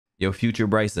Yo, future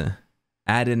Brysen,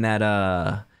 add in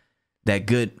that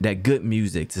good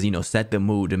music to, you know, set the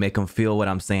mood, to make them feel what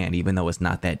I'm saying, even though it's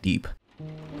not that deep.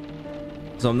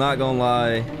 So I'm not gonna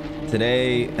lie,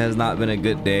 today has not been a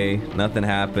good day. Nothing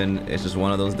happened. It's just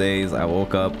one of those days. I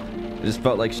woke up, it just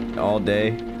felt like shit all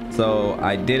day. So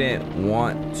I didn't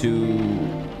want to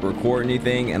record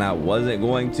anything, and I wasn't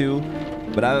going to.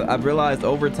 But I've realized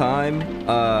over time,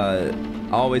 I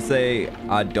always say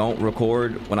I don't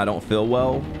record when I don't feel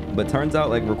well, but turns out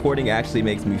like recording actually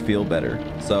makes me feel better.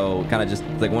 So kind of just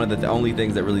like one of the only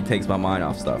things that really takes my mind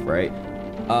off stuff, right?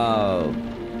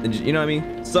 You know what I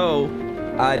mean? So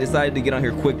I decided to get on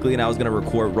here quickly, and I was gonna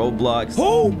record Roblox.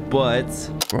 Oh, but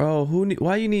bro,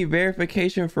 why you need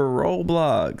verification for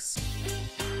Roblox?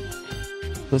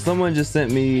 So someone just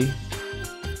sent me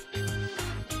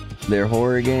their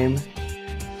horror game.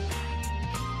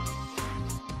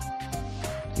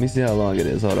 Let me see how long it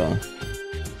is. Hold on.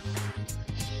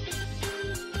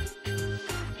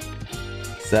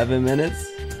 7 minutes.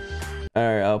 All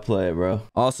right, I'll play it, bro.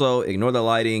 Also, ignore the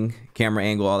lighting, camera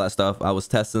angle, all that stuff. I was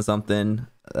testing something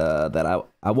that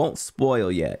I won't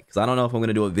spoil yet, because I don't know if I'm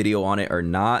gonna do a video on it or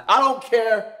not. I don't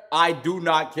care. I do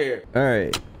not care. All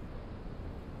right.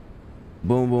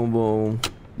 Boom, boom, boom,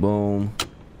 boom.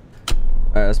 All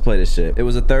right, let's play this shit. It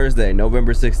was a Thursday,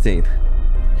 November 16th.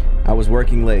 I was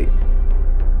working late.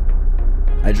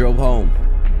 I drove home.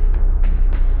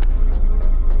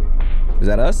 Is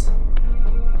that us?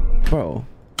 Bro.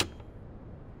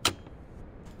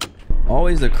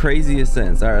 Always the craziest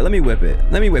sense. All right, let me whip it.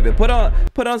 Let me whip it. Put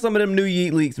on some of them new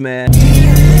Yeet leaks, man.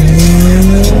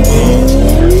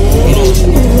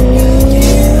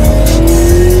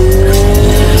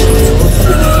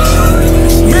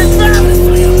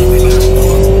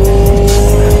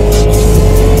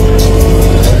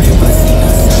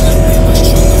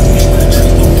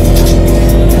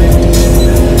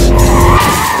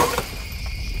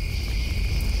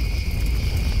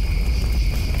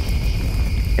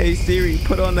 Hey Siri,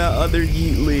 put on that other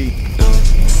Yeet leak.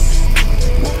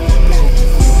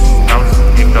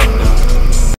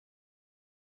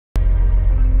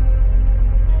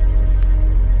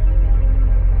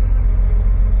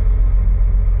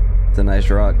 It's a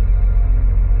nice rock.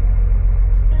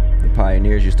 The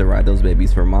pioneers used to ride those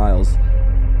babies for miles.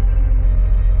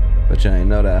 But you ain't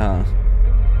know that, huh?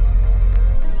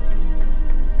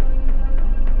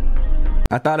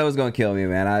 I thought it was gonna kill me,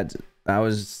 man. I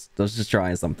was just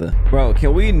trying something. Bro,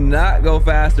 can we not go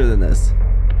faster than this?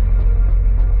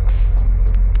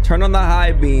 Turn on the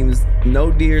high beams.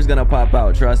 No deer's gonna pop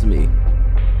out, trust me.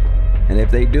 And if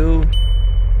they do,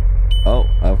 oh,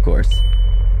 of course.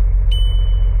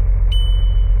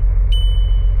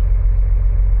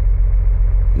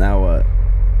 Now what?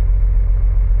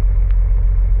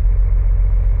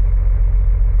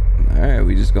 All right,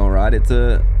 we just gonna ride it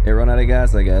till it run out of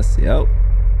gas, I guess. Yep.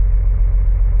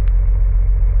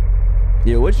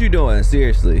 Yo, what you doing?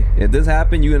 Seriously, if this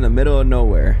happened, you in the middle of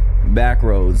nowhere, back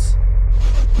roads,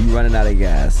 you running out of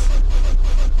gas.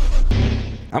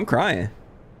 I'm crying.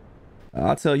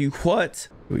 I'll tell you what.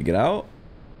 Can we get out?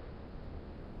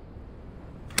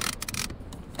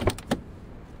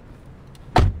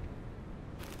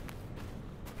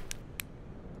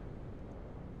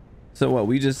 So what?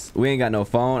 We ain't got no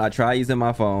phone. I tried using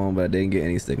my phone, but I didn't get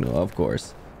any signal, of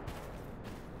course.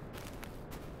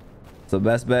 So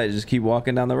best bet is just keep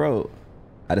walking down the road.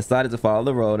 I decided to follow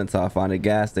the road until I find a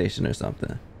gas station or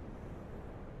something.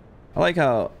 I like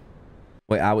how...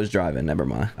 Wait, I was driving. Never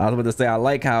mind. I was about to say, I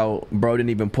like how bro didn't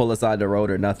even pull aside the road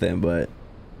or nothing, but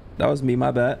that was me,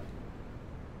 my bad.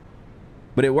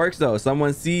 But it works though.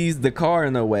 Someone sees the car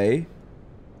in the way,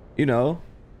 you know,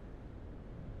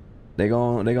 they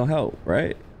gonna help,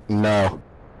 right? No.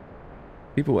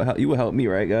 People would help. You would help me,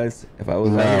 right, guys? If I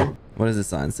was out here. What does the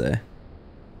sign say?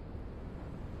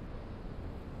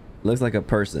 Looks like a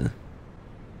person.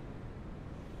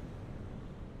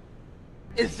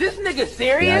 Is this nigga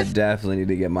serious? Yeah, I definitely need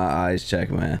to get my eyes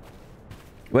checked, man.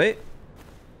 Wait.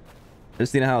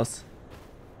 Just seen a house.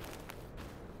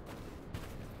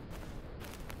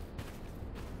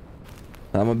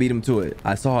 I'm gonna beat him to it.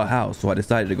 I saw a house, so I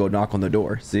decided to go knock on the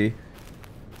door. See?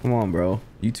 Come on, bro.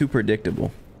 You too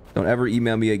predictable. Don't ever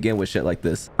email me again with shit like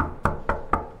this.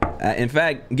 In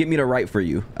fact, get me to write for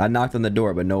you. I knocked on the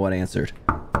door, but no one answered.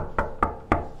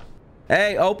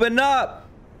 Hey, open up!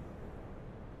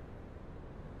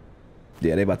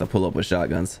 Yeah, they about to pull up with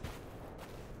shotguns.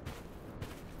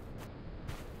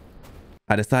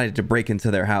 I decided to break into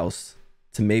their house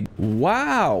to maybe...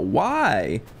 Wow,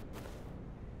 why?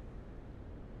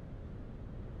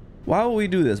 Why would we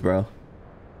do this, bro?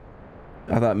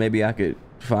 I thought maybe I could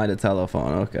find a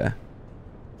telephone. Okay.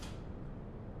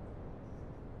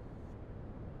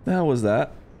 The hell was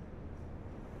that?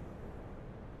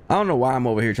 I don't know why I'm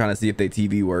over here trying to see if they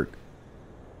TV work.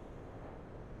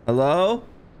 Hello?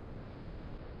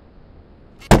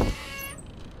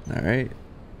 All right.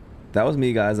 That was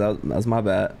me, guys. That was my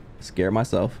bad. Scared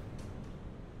myself.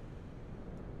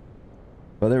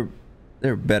 Well,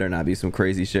 there better not be some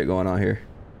crazy shit going on here.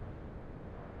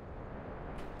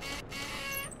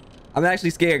 I'm actually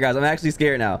scared, guys. I'm actually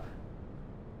scared now.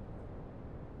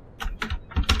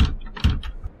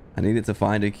 I needed to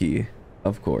find a key,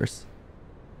 of course.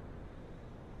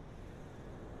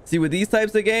 See, with these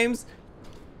types of games,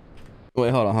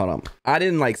 wait, hold on. I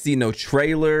didn't like see no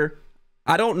trailer.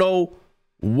 I don't know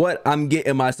what I'm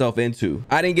getting myself into.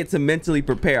 I didn't get to mentally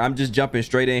prepare. I'm just jumping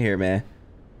straight in here, man.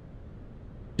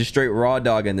 Just straight raw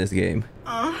dog in this game.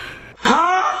 A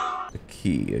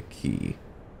key.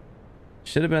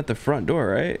 Should have been at the front door,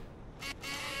 right?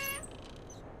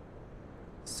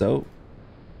 So.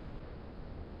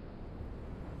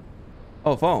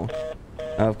 Oh, phone.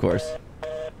 Of course.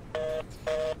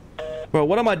 Bro,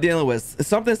 what am I dealing with?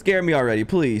 Something scared me already,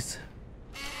 please.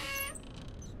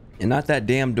 And not that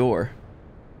damn door.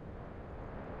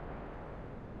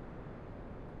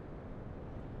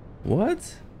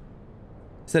 What?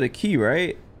 Said a key,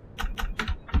 right?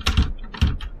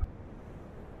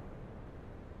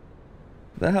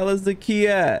 The hell is the key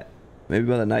at? Maybe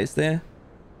by the nightstand?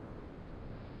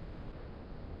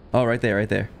 Oh, right there, right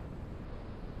there.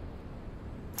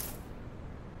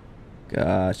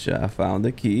 Gotcha. I found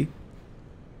the key.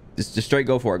 Just straight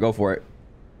go for it. Go for it.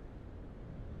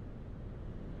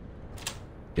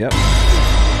 Yep.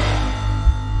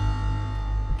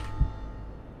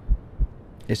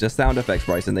 It's just sound effects,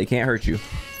 Bryson. They can't hurt you.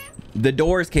 The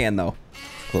doors can, though.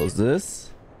 Close this.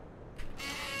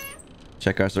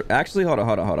 Check our... Actually, hold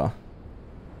on.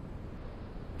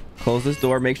 Close this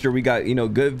door. Make sure we got, you know,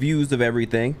 good views of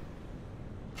everything.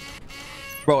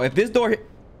 Bro, if this door...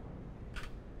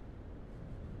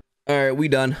 Alright, we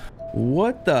done.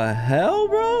 What the hell,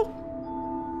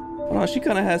 bro? Oh, she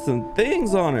kind of has some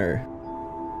things on her.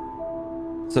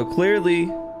 So clearly...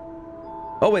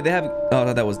 Oh, wait, they have... Oh, I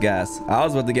thought that was gas. I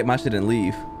was about to get my shit and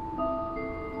leave.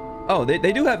 Oh,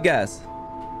 they do have gas.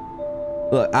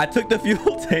 Look, I took the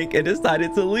fuel tank and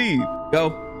decided to leave.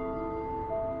 Go.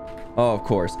 Oh, of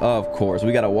course. Of course.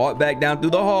 We got to walk back down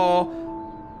through the hall.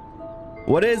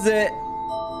 What is it?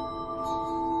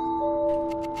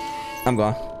 I'm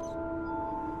gone.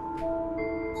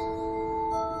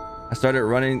 I started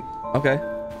running. Okay.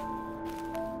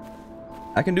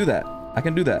 I can do that. I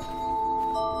can do that.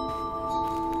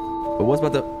 But what's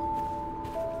about the...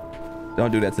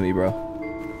 Don't do that to me, bro.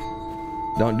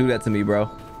 Don't do that to me, bro.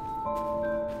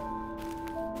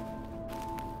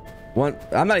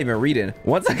 I'm not even reading.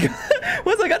 Once I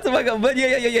got to my gun, but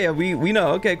yeah. We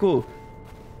know. Okay, cool.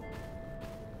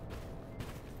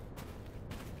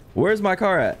 Where's my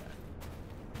car at?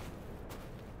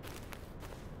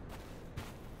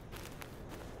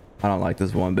 I don't like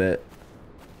this one bit.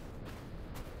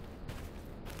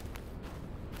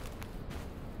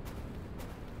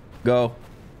 Go.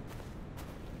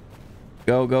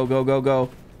 Go.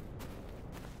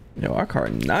 Yo, our car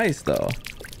nice though.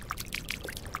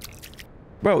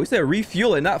 Bro, we said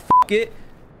refuel it, not fuck it.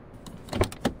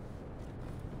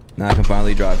 Now I can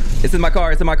finally drive. It's in my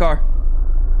car. It's in my car.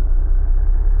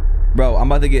 Bro,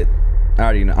 I'm about to get... I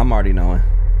already know. I'm already knowing.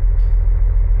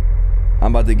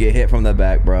 I'm about to get hit from the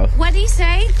back, bro. What'd he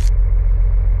say?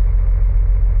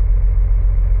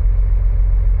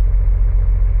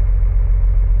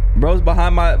 Bro's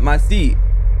behind my seat.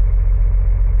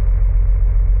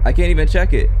 I can't even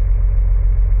check it.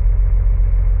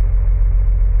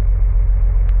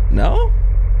 No?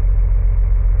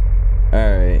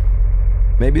 All right.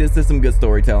 Maybe this is some good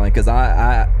storytelling because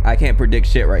I can't predict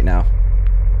shit right now.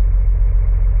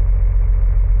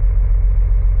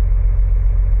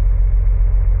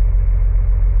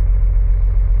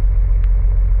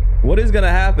 What is gonna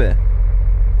happen?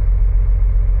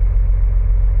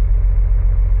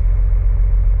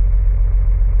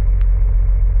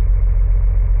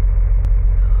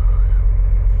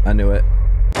 I knew it.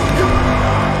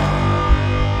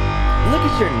 Look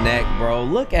at your neck, bro.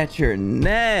 Look at your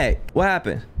neck. What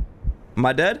happened? Am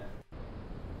I dead?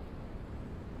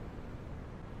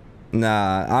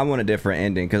 Nah, I want a different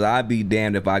ending because I'd be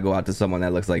damned if I go out to someone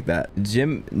that looks like that.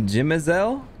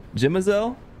 Jimazel?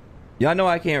 Y'all know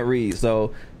I can't read,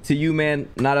 so to you, man,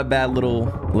 not a bad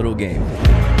little game.